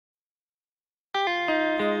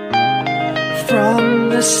from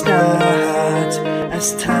the start.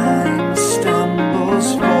 As time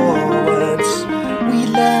stumbles forwards, we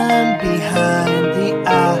learn behind the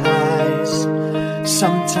eyes.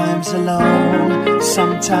 Sometimes alone,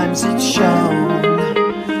 sometimes it's shown.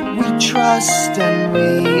 We trust and we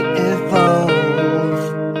evolve.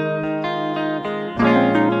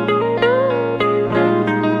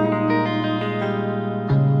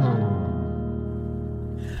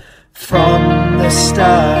 From the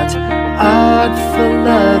start, art for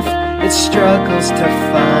love, it struggles to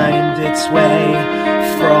find its way.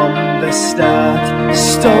 From the start,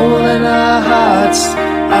 stolen our hearts,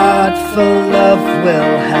 art for love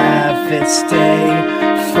will have its day.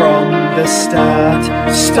 From the start,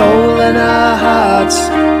 stolen our hearts,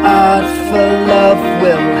 art for love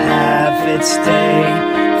will have its day.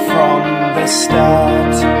 From the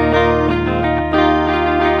start.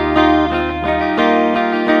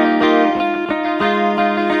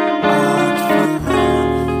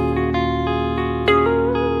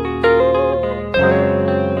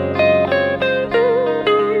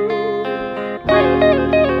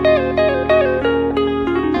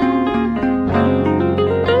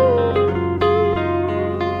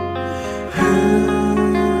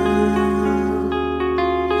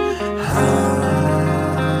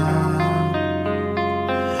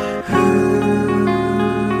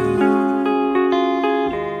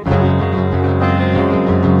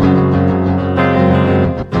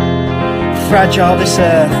 Fragile this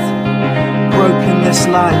earth, broken this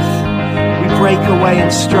life, we break away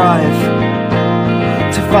and strive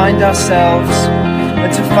to find ourselves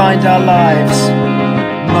and to find our lives.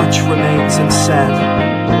 Much remains unsaid.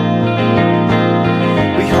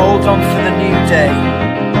 We hold on for the new day,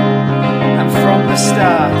 and from the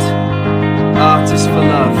start, art is for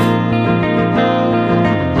love.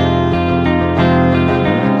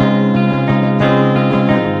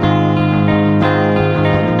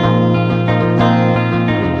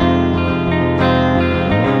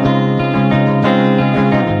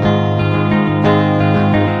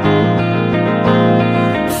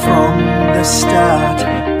 Start,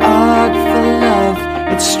 art for love,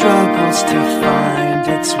 it struggles to find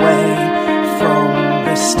its way. From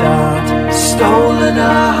the start, stolen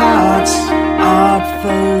our hearts, art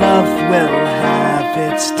for love will have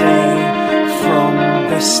its day. From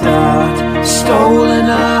the start, stolen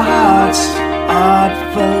our hearts, art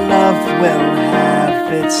for love will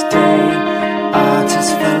have its day. Art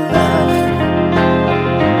is for love.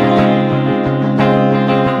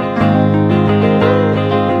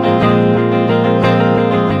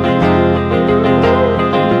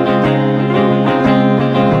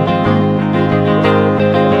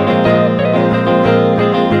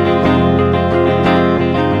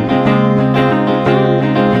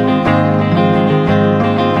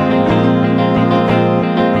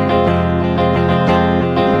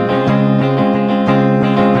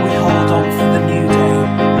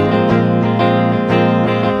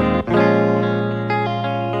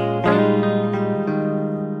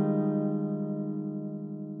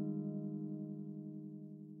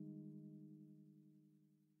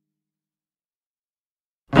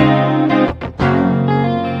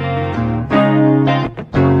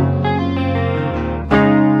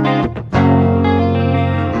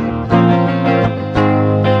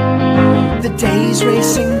 Days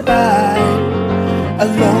racing by,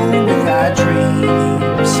 alone with our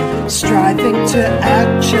dreams, striving to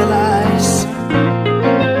actualize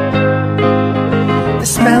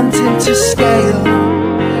this mountain to scale,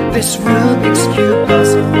 this Rubik's Cube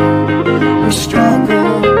puzzle. We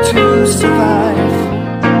struggle to survive.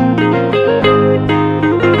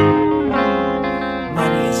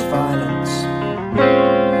 Money is violence,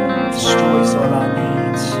 destroys all our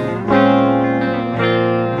needs.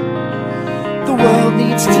 The world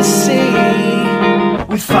needs to see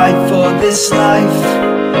we fight for this life,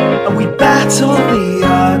 and we battle the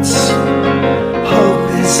odds. Hope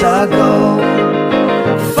is our goal,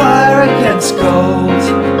 fire against gold.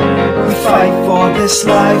 We fight for this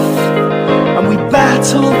life, and we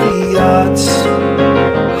battle the odds.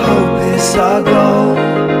 Hope is our goal,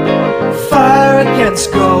 fire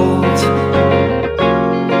against gold.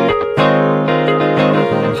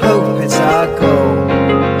 Hope is our goal.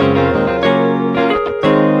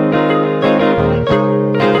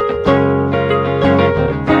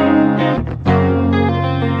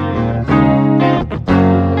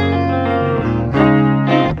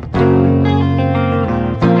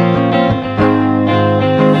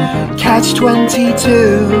 Catch-22,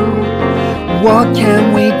 what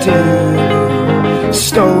can we do?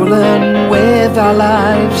 Stolen with our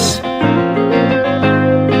lives.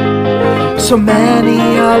 So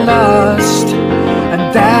many are lost,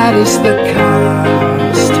 and that that is the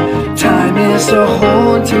cost. Time is a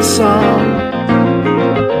haunting song.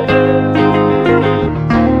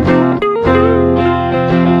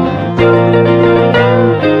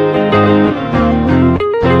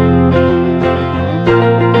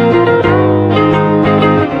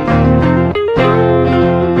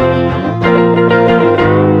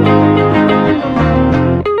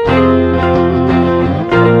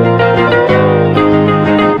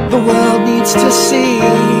 To see,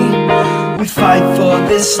 we fight for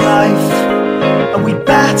this life and we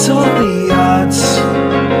battle the odds.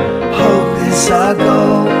 Hope is our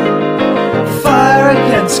goal, fire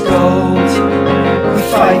against gold. We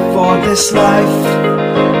fight for this life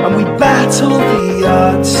and we battle the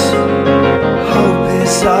odds. Hope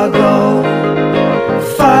is our goal,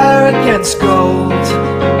 fire against gold.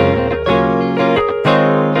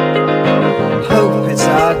 Hope is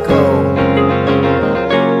our goal.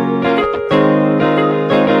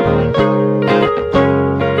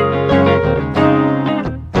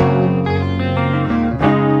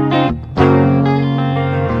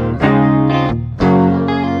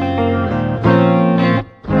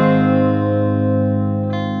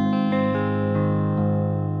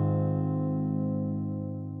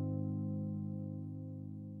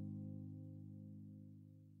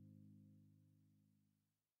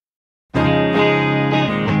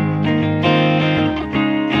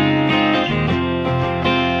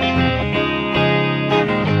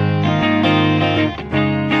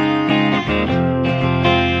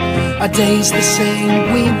 Our day's the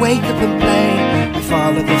same, we wake up and play, we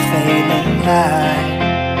follow the failing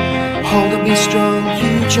lie. Hold and be strong,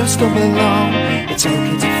 you just don't belong. It's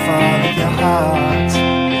okay to follow your heart.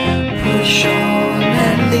 Push on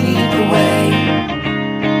and lead the way.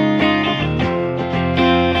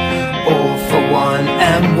 All for one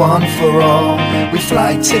and one for all. We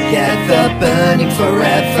fly together, burning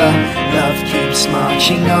forever. Love keeps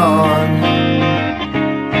marching on.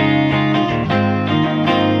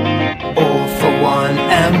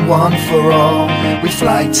 One for all, we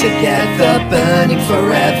fly together, burning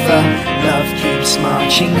forever. Love keeps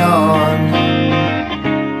marching on.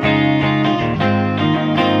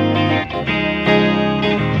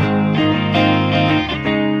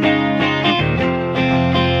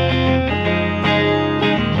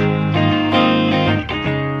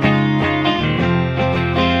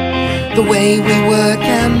 The way we work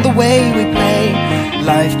and the way we play,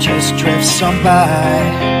 life just drifts on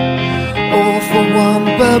by. All for one,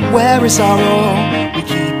 but where is our all? We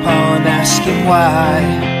keep on asking why.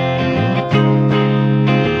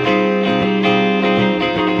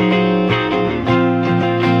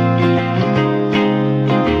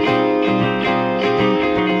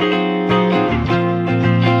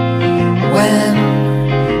 When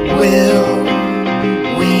will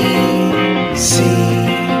we see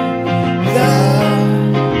the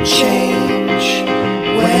change?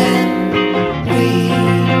 When we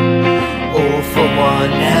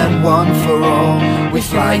one and one for all, we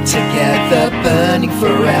fly together, burning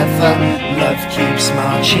forever. Love keeps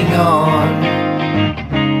marching on.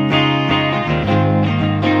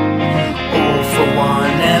 All for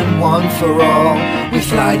one and one for all, we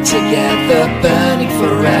fly together, burning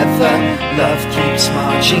forever. Love keeps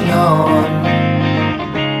marching on.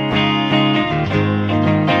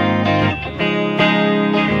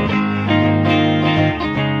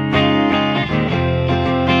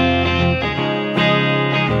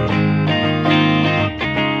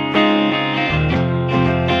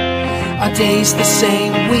 Our day's the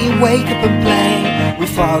same, we wake up and play, we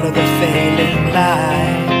follow the failing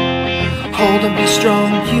lie. Hold and be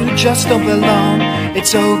strong, you just don't belong.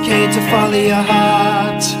 It's okay to follow your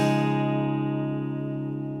heart.